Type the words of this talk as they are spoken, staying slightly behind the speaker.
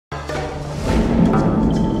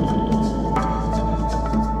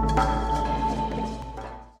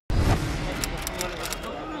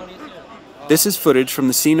This is footage from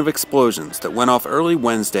the scene of explosions that went off early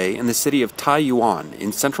Wednesday in the city of Taiyuan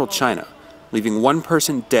in central China, leaving one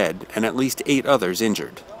person dead and at least 8 others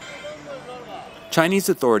injured. Chinese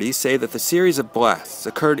authorities say that the series of blasts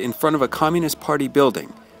occurred in front of a Communist Party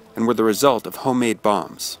building and were the result of homemade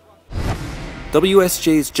bombs.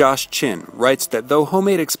 WSJ's Josh Chin writes that though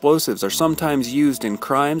homemade explosives are sometimes used in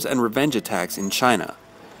crimes and revenge attacks in China,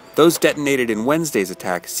 those detonated in Wednesday's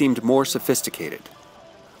attack seemed more sophisticated.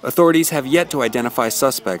 Authorities have yet to identify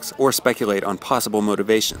suspects or speculate on possible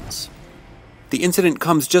motivations. The incident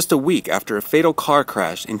comes just a week after a fatal car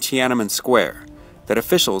crash in Tiananmen Square that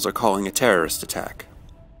officials are calling a terrorist attack.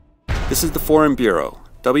 This is the Foreign Bureau,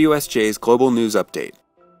 WSJ's Global News Update.